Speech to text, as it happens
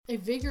A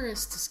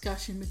vigorous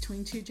discussion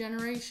between two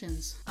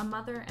generations. A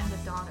mother and a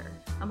daughter.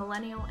 A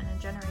millennial and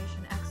a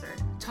Generation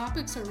Xer.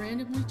 Topics are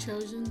randomly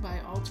chosen by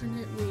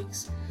alternate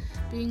weeks,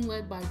 being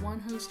led by one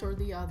host or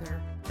the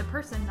other. The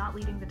person not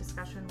leading the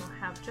discussion will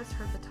have just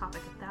heard the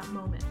topic at that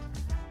moment.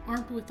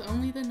 Armed with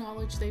only the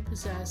knowledge they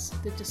possess,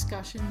 the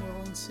discussion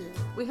will ensue.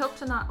 We hope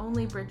to not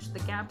only bridge the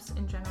gaps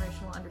in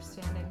generational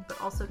understanding,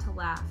 but also to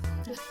laugh.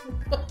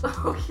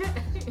 Okay.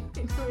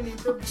 Do we need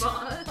to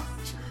pause?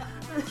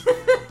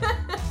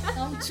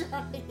 I'm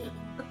trying.